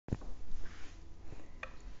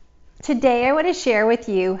Today I want to share with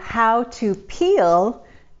you how to peel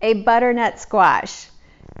a butternut squash.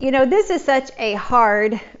 You know, this is such a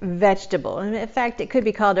hard vegetable, and in fact it could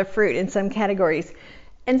be called a fruit in some categories.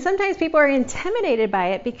 And sometimes people are intimidated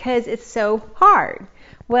by it because it's so hard.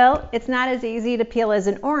 Well, it's not as easy to peel as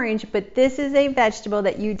an orange, but this is a vegetable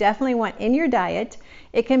that you definitely want in your diet.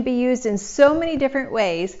 It can be used in so many different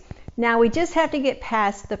ways. Now we just have to get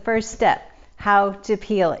past the first step, how to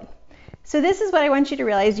peel it. So this is what I want you to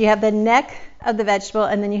realize. You have the neck of the vegetable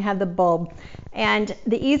and then you have the bulb. And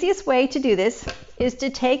the easiest way to do this is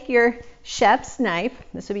to take your chef's knife,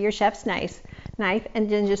 this would be your chef's knife, and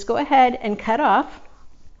then just go ahead and cut off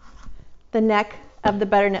the neck of the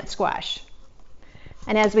butternut squash.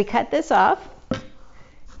 And as we cut this off,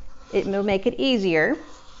 it will make it easier.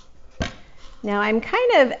 Now I'm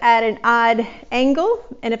kind of at an odd angle,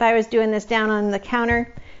 and if I was doing this down on the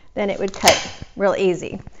counter, then it would cut real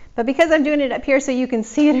easy. But because I'm doing it up here so you can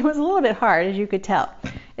see it, it was a little bit hard, as you could tell.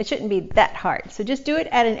 It shouldn't be that hard. So just do it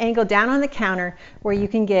at an angle down on the counter where you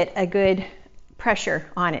can get a good pressure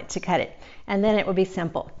on it to cut it. And then it will be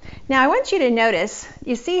simple. Now I want you to notice,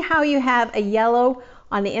 you see how you have a yellow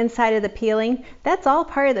on the inside of the peeling? That's all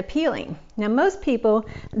part of the peeling. Now most people,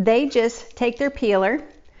 they just take their peeler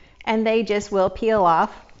and they just will peel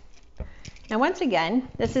off. Now once again,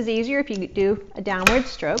 this is easier if you do a downward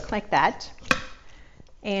stroke like that.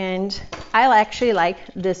 And I actually like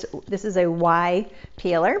this. This is a Y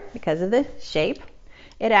peeler because of the shape.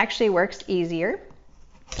 It actually works easier.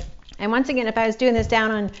 And once again, if I was doing this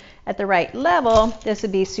down on at the right level, this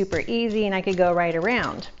would be super easy and I could go right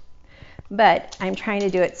around. But I'm trying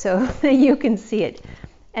to do it so that you can see it.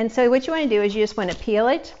 And so what you want to do is you just want to peel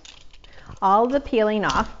it, all the peeling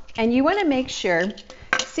off, and you want to make sure,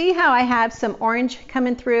 see how I have some orange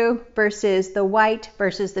coming through versus the white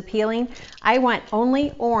versus the peeling? I want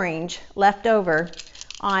only orange left over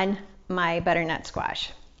on my butternut squash.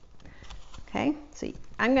 Okay, so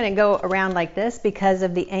I'm going to go around like this because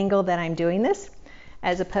of the angle that I'm doing this,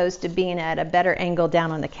 as opposed to being at a better angle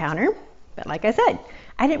down on the counter. But like I said,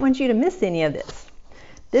 I didn't want you to miss any of this.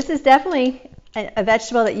 This is definitely a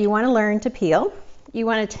vegetable that you want to learn to peel. You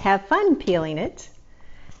want to have fun peeling it.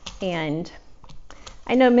 And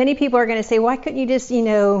I know many people are going to say, why couldn't you just,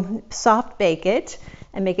 soft bake it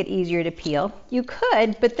and make it easier to peel? You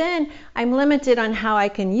could, but then I'm limited on how I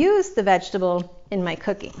can use the vegetable in my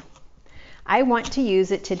cooking. I want to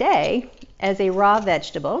use it today as a raw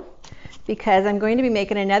vegetable because I'm going to be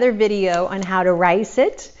making another video on how to rice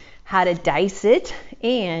it, how to dice it,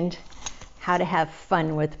 and how to have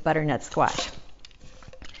fun with butternut squash.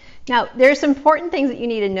 Now, there's some important things that you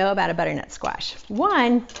need to know about a butternut squash.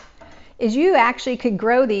 One is you actually could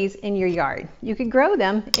grow these in your yard. You could grow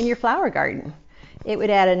them in your flower garden. It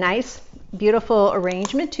would add a nice, beautiful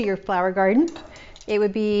arrangement to your flower garden. It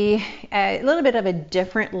would be a little bit of a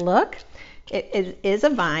different look. It is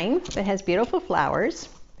a vine, but it has beautiful flowers.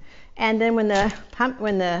 And then when the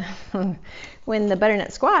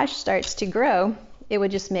butternut squash starts to grow, it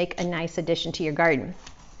would just make a nice addition to your garden.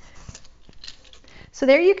 So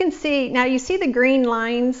there you can see, now you see the green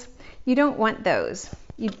lines? You don't want those.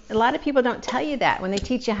 A lot of people don't tell you that. When they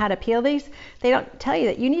teach you how to peel these, they don't tell you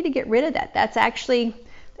that you need to get rid of that. That's actually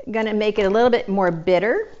going to make it a little bit more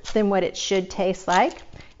bitter than what it should taste like.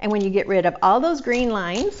 And when you get rid of all those green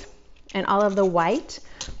lines and all of the white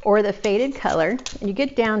or the faded color, and you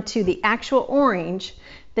get down to the actual orange,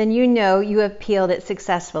 then you know you have peeled it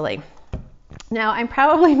successfully. Now, I'm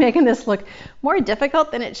probably making this look more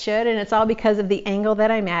difficult than it should, and it's all because of the angle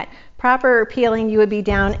that I'm at. Proper peeling, you would be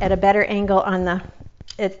down at a better angle on the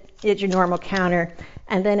at your normal counter,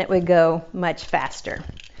 and then it would go much faster.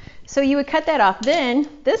 So you would cut that off. Then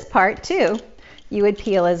this part too, you would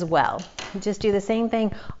peel as well. Just do the same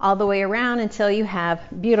thing all the way around until you have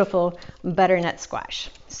beautiful butternut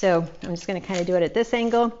squash. So I'm just going to kind of do it at this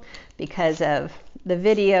angle because of the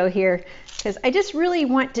video here, because I just really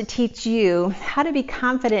want to teach you how to be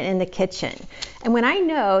confident in the kitchen. And when I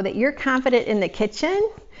know that you're confident in the kitchen,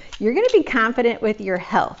 you're going to be confident with your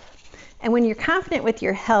health. And when you're confident with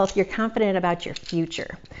your health, you're confident about your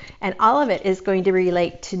future. And all of it is going to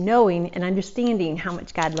relate to knowing and understanding how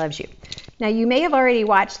much God loves you. Now, you may have already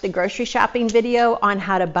watched the grocery shopping video on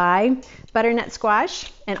how to buy butternut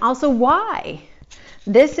squash and also why.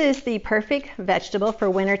 This is the perfect vegetable for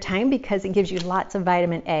winter time because it gives you lots of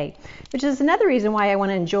vitamin A, which is another reason why I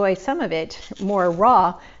want to enjoy some of it more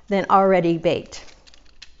raw than already baked.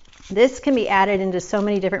 This can be added into so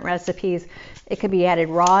many different recipes. It could be added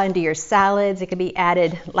raw into your salads. It could be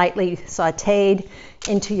added lightly sauteed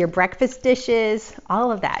into your breakfast dishes,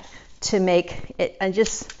 all of that to make it and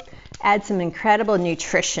just add some incredible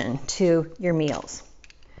nutrition to your meals.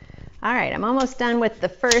 All right, I'm almost done with the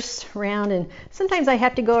first round, and sometimes I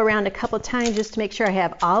have to go around a couple times just to make sure I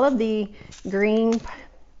have all of the green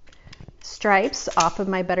stripes off of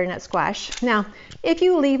my butternut squash. Now, if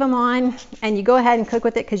you leave them on and you go ahead and cook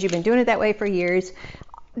with it because you've been doing it that way for years,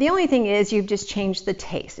 the only thing is you've just changed the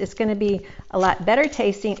taste. It's going to be a lot better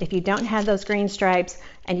tasting if you don't have those green stripes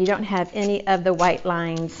and you don't have any of the white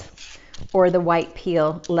lines or the white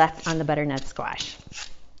peel left on the butternut squash.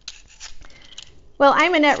 Well,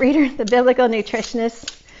 I'm Annette Reeder, the biblical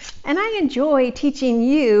nutritionist, and I enjoy teaching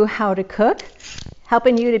you how to cook,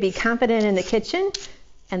 helping you to be confident in the kitchen,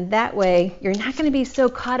 and that way you're not going to be so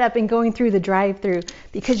caught up in going through the drive-thru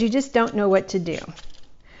because you just don't know what to do.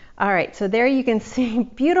 All right, so there you can see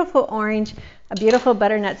beautiful orange, a beautiful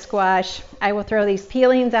butternut squash. I will throw these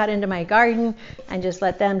peelings out into my garden and just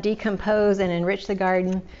let them decompose and enrich the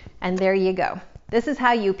garden, and there you go. This is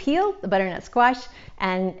how you peel the butternut squash,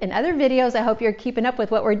 and in other videos I hope you're keeping up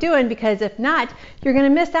with what we're doing, because if not, you're going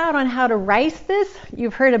to miss out on how to rice this.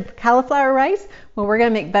 You've heard of cauliflower rice? Well, we're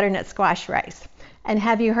going to make butternut squash rice. And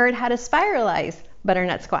have you heard how to spiralize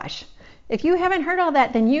butternut squash? If you haven't heard all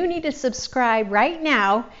that, then you need to subscribe right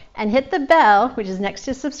now and hit the bell, which is next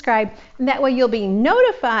to subscribe, and that way you'll be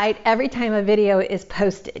notified every time a video is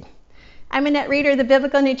posted. I'm Annette Reeder, the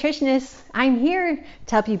biblical nutritionist. I'm here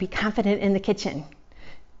to help you be confident in the kitchen.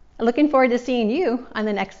 Looking forward to seeing you on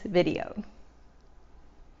the next video.